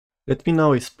Let me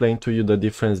now explain to you the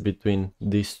difference between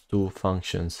these two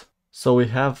functions. So we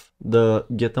have the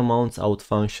getAmountsOut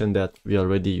function that we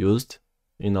already used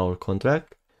in our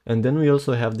contract, and then we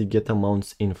also have the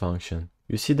getAmountsIn function.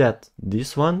 You see that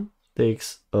this one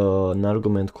takes an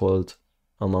argument called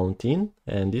AmountIn,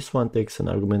 and this one takes an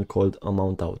argument called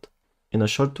AmountOut. In a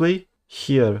short way,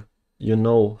 here you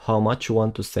know how much you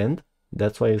want to send.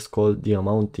 That's why it's called the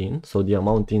AmountIn, so the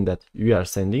AmountIn that you are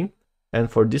sending.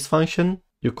 And for this function,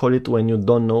 you call it when you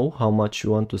don't know how much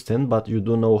you want to send, but you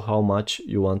do know how much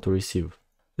you want to receive.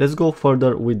 Let's go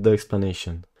further with the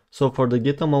explanation. So for the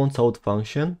getAmountsOut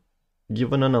function,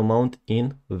 given an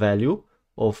AmountIn value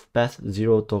of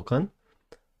path0 token,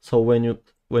 so when you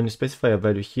specify a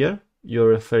value here, you're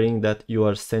referring that you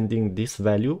are sending this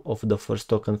value of the first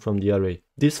token from the array.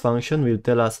 This function will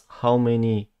tell us how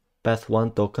many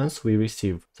path1 tokens we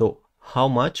receive. So how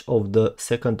much of the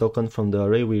second token from the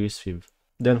array we receive.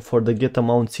 Then for the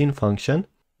getAmountsIn function,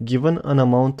 given an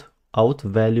AmountOut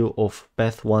value of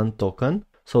path1 token,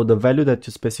 so the value that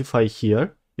you specify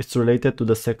here is related to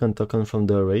the second token from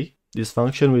the array. This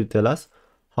function will tell us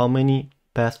how many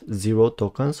path0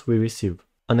 tokens we receive.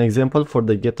 An example for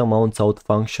the getAmountsOut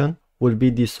function will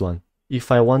be this one.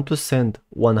 If I want to send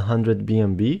 100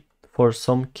 BNB for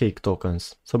some cake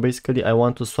tokens. So basically I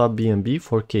want to swap BNB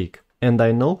for cake, and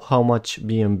I know how much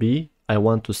BNB I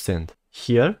want to send.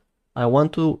 Here I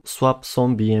want to swap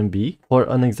some BNB for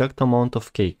an exact amount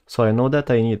of cake. So I know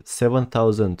that I need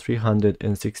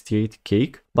 7,368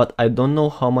 cake, but I don't know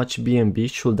how much BNB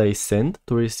should I send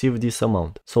to receive this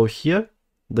amount. So here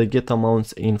the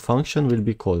getAmountsIn function will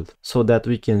be called so that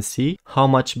we can see how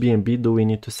much BNB do we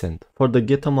need to send. For the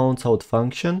getAmountsOut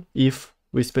function, if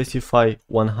we specify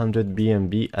 100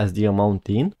 BNB as the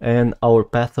AmountIn, and our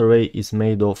path array is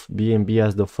made of BNB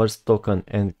as the first token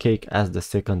and cake as the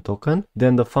second token,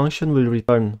 then the function will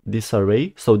return this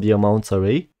array, so the amounts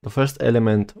array. The first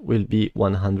element will be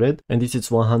 100, and this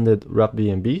is 100 wrap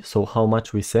BNB, so how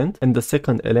much we sent, and the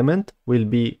second element will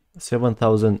be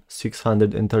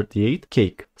 7,638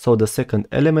 cake. So the second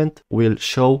element will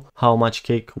show how much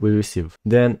cake we receive.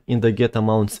 Then in the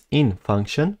getAmountsIn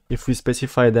function, if we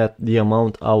specify that the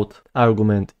AmountOut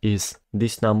argument is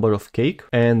this number of cake,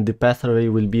 and the path array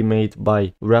will be made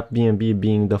by wrap BNB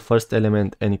being the first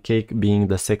element and cake being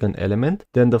the second element,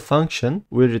 then the function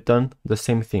will return the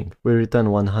same thing. We return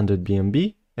 100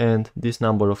 BNB and this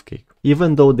number of cake.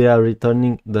 Even though they are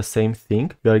returning the same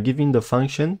thing, we are giving the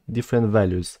function different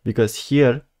values, because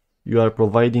here you are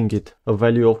providing it a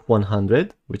value of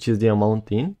 100, which is the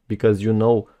AmountIn, because you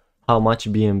know how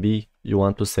much BNB you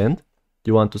want to send.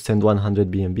 You want to send 100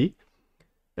 BNB.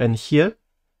 And here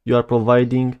you are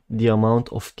providing the amount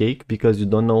of cake because you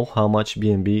don't know how much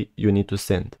BNB you need to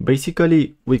send.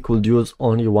 Basically, we could use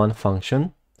only one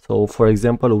function. So for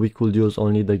example, we could use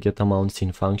only the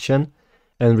getAmountsIn function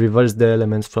and reverse the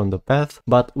elements from the path,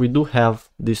 but we do have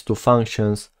these two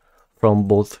functions from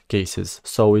both cases,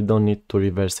 so we don't need to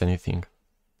reverse anything.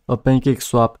 A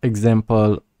Pancakeswap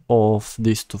example of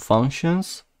these two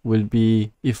functions will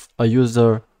be if a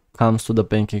user comes to the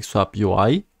Pancakeswap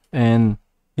UI and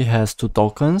he has two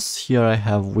tokens. Here I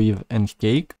have with and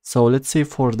cake. So let's say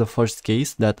for the first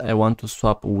case that I want to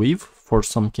swap with for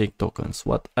some cake tokens.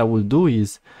 What I will do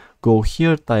is go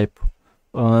here, type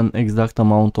an exact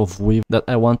amount of with that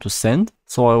I want to send.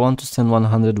 So I want to send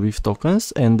 100 with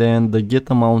tokens, and then the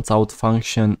getAmountsOut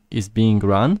function is being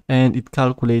run, and it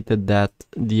calculated that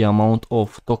the amount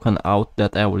of token out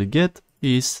that I will get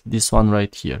is this one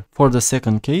right here. For the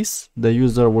second case, the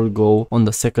user will go on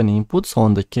the second input, so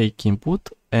on the cake input,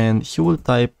 and he will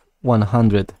type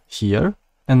 100 here.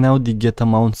 And now the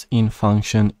getAmountsIn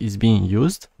function is being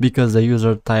used because the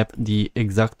user typed the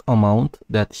exact amount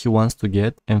that he wants to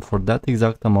get, and for that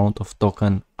exact amount of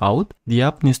token out, the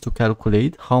app needs to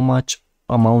calculate how much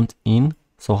amount in,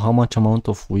 so how much amount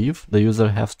of with the user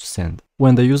has to send.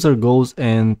 When the user goes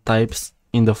and types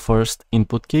in the first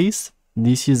input case,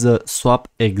 this is a swap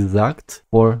exact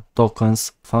for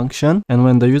tokens function, and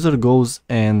when the user goes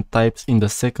and types in the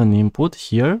second input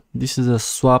here, this is a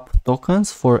swap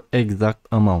tokens for exact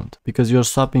amount, because you're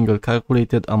swapping a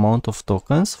calculated amount of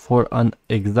tokens for an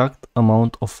exact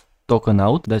amount of token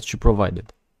out that you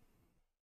provided.